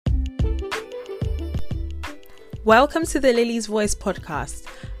Welcome to the Lily's Voice podcast.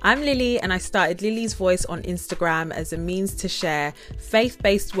 I'm Lily and I started Lily's Voice on Instagram as a means to share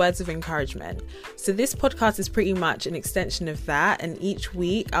faith-based words of encouragement. So this podcast is pretty much an extension of that, and each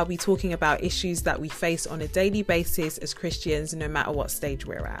week I'll be talking about issues that we face on a daily basis as Christians, no matter what stage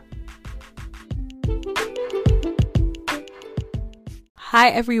we're at. Hi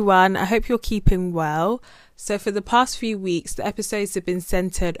everyone, I hope you're keeping well. So for the past few weeks, the episodes have been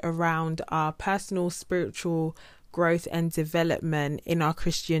centered around our personal spiritual growth and development in our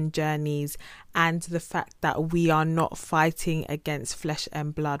Christian journeys, and the fact that we are not fighting against flesh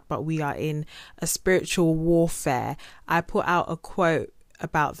and blood, but we are in a spiritual warfare. I put out a quote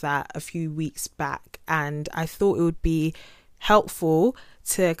about that a few weeks back, and I thought it would be helpful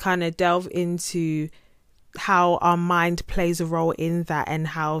to kind of delve into how our mind plays a role in that, and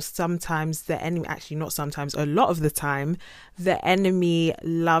how sometimes the enemy, actually not sometimes, a lot of the time, the enemy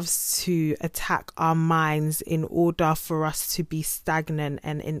loves to attack our minds in order for us to be stagnant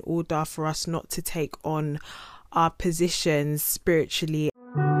and in order for us not to take on our positions spiritually.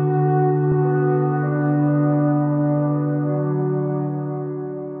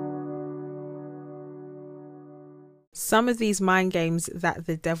 Some of these mind games that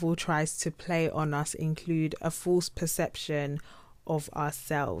the devil tries to play on us include a false perception of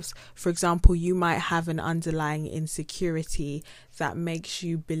ourselves. For example, you might have an underlying insecurity that makes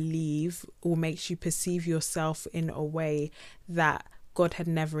you believe or makes you perceive yourself in a way that God had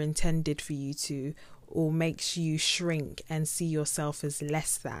never intended for you to, or makes you shrink and see yourself as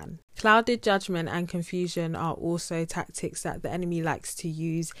less than. Clouded judgment and confusion are also tactics that the enemy likes to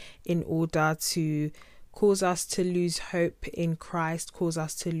use in order to cause us to lose hope in Christ, cause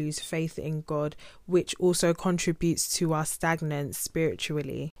us to lose faith in God, which also contributes to our stagnance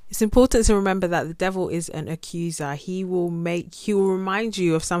spiritually. It's important to remember that the devil is an accuser. He will remind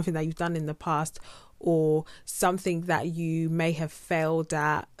you of something that you've done in the past, or something that you may have failed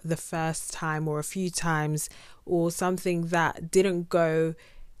at the first time or a few times, or something that didn't go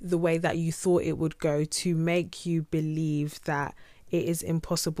the way that you thought it would go, to make you believe that it is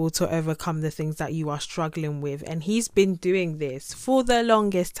impossible to overcome the things that you are struggling with. And he's been doing this for the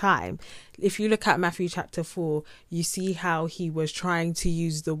longest time. If you look at Matthew chapter 4, you see how he was trying to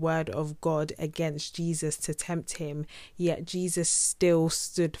use the word of God against Jesus to tempt him, yet Jesus still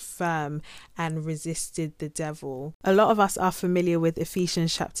stood firm and resisted the devil. A lot of us are familiar with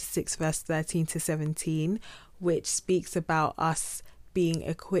Ephesians chapter 6 verse 13 to 17, which speaks about us being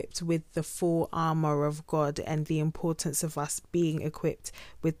equipped with the full armor of God, and the importance of us being equipped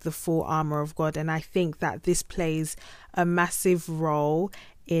with the full armor of God. And I think that this plays a massive role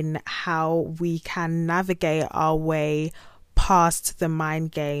in how we can navigate our way past the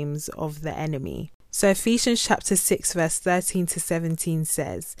mind games of the enemy. So Ephesians chapter 6 verse 13 to 17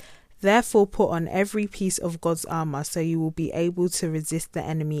 says, "Therefore put on every piece of God's armor, so you will be able to resist the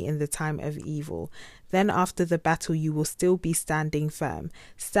enemy in the time of evil. Then after the battle you will still be standing firm.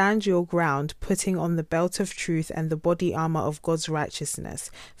 Stand your ground, putting on the belt of truth and the body armor of God's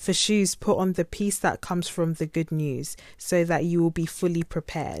righteousness. For shoes, put on the peace that comes from the good news, so that you will be fully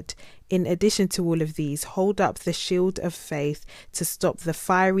prepared. In addition to all of these, hold up the shield of faith to stop the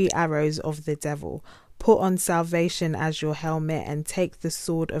fiery arrows of the devil. Put on salvation as your helmet and take the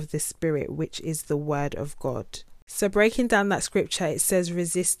sword of the Spirit, which is the word of God." So breaking down that scripture, it says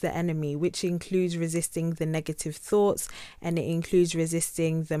resist the enemy, which includes resisting the negative thoughts, and it includes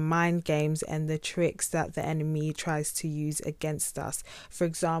resisting the mind games and the tricks that the enemy tries to use against us. For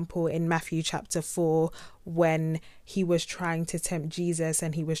example, in Matthew chapter 4, when he was trying to tempt Jesus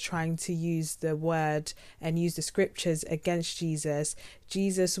and he was trying to use the word and use the scriptures against Jesus,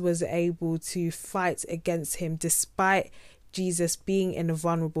 Jesus was able to fight against him despite Jesus being in a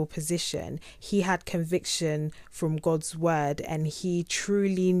vulnerable position. He had conviction from God's word, and he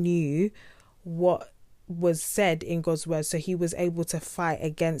truly knew what was said in God's word, so he was able to fight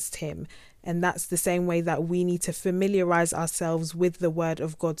against him. And that's the same way that we need to familiarize ourselves with the word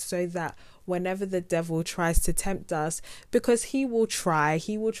of God, so that whenever the devil tries to tempt us, because he will try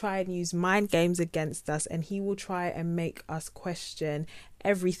and use mind games against us, and he will try and make us question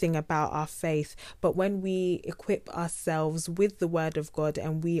everything about our faith. But when we equip ourselves with the word of God,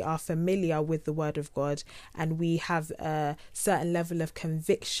 and we are familiar with the word of God, and we have a certain level of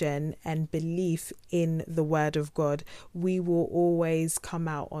conviction and belief in the word of God, we will always come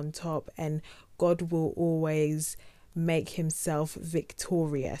out on top, and God will always make himself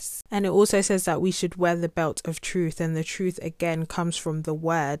victorious. And it also says that we should wear the belt of truth, and the truth again comes from the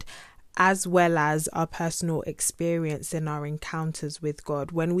word. as well as our personal experience and our encounters with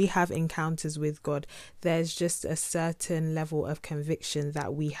God. When we have encounters with God, there's just a certain level of conviction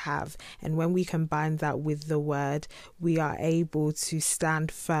that we have. And when we combine that with the word, we are able to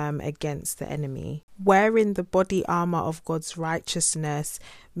stand firm against the enemy. Wearing the body armor of God's righteousness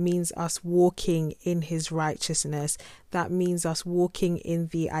means us walking in his righteousness. That means us walking in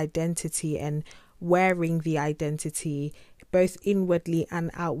the identity and wearing the identity both inwardly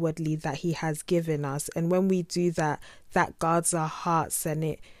and outwardly that he has given us. And when we do that, that guards our hearts, and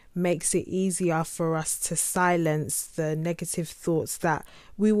it makes it easier for us to silence the negative thoughts that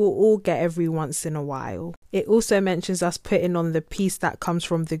we will all get every once in a while. It also mentions us putting on the peace that comes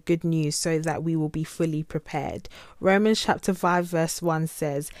from the good news so that we will be fully prepared. Romans chapter 5 verse 1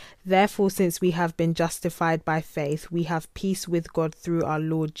 says, "Therefore, since we have been justified by faith, we have peace with God through our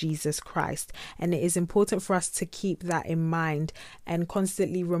Lord Jesus Christ." And it is important for us to keep that in mind and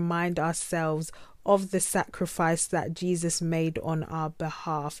constantly remind ourselves of the sacrifice that Jesus made on our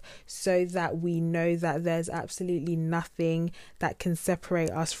behalf, so that we know that there's absolutely nothing that can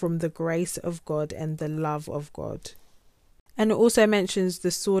separate us from the grace of God and the love of God. And it also mentions the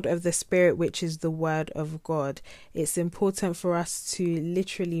sword of the Spirit, which is the word of God. It's important for us to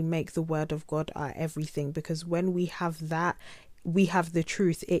literally make the word of God our everything, because when we have that, we have the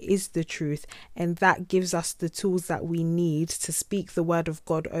truth. It is the truth, and that gives us the tools that we need to speak the word of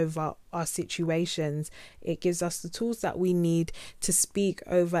God over our situations. It gives us the tools that we need to speak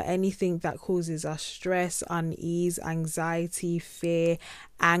over anything that causes us stress, unease, anxiety, fear,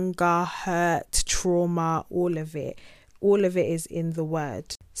 anger, hurt, trauma, all of it. All of it is in the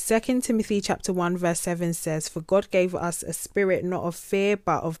word. 2 Timothy chapter 1 verse 7 says, "For God gave us a spirit not of fear,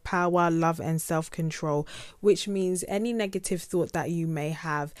 but of power, love and self-control," which means any negative thought that you may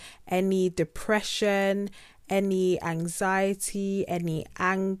have, any depression, any anxiety, any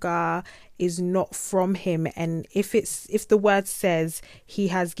anger is not from him. And if the word says he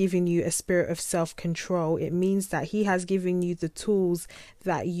has given you a spirit of self-control, it means that he has given you the tools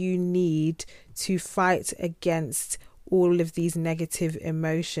that you need to fight against all of these negative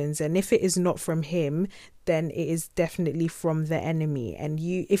emotions. And if it is not from him, then it is definitely from the enemy. And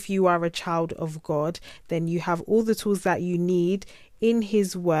if you are a child of God, then you have all the tools that you need in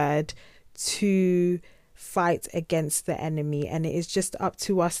his word to fight against the enemy. And it is just up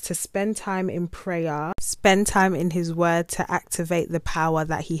to us to spend time in prayer, spend time in his word to activate the power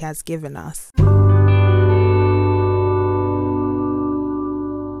that he has given us.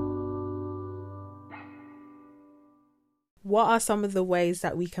 What are some of the ways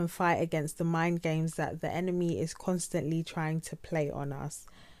that we can fight against the mind games that the enemy is constantly trying to play on us?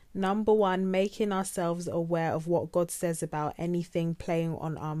 Number one, making ourselves aware of what God says about anything playing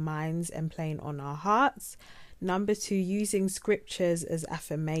on our minds and playing on our hearts. Number two, using scriptures as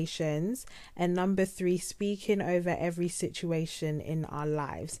affirmations. And number three, speaking over every situation in our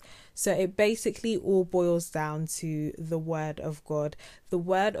lives. So it basically all boils down to the word of God. The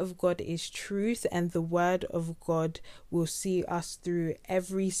word of God is truth, and the word of God will see us through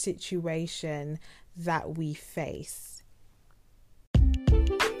every situation that we face.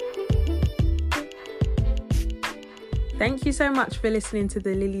 Thank you so much for listening to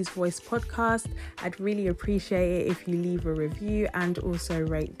the Lily's Voice podcast. I'd really appreciate it if you leave a review and also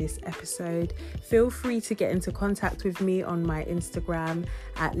rate this episode. Feel free to get into contact with me on my Instagram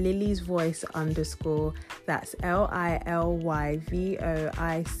at lilysvoice_. That's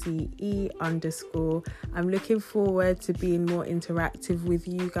LILYVOICE_. I'm looking forward to being more interactive with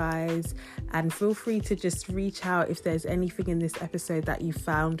you guys, and feel free to just reach out if there's anything in this episode that you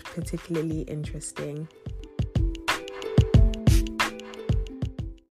found particularly interesting.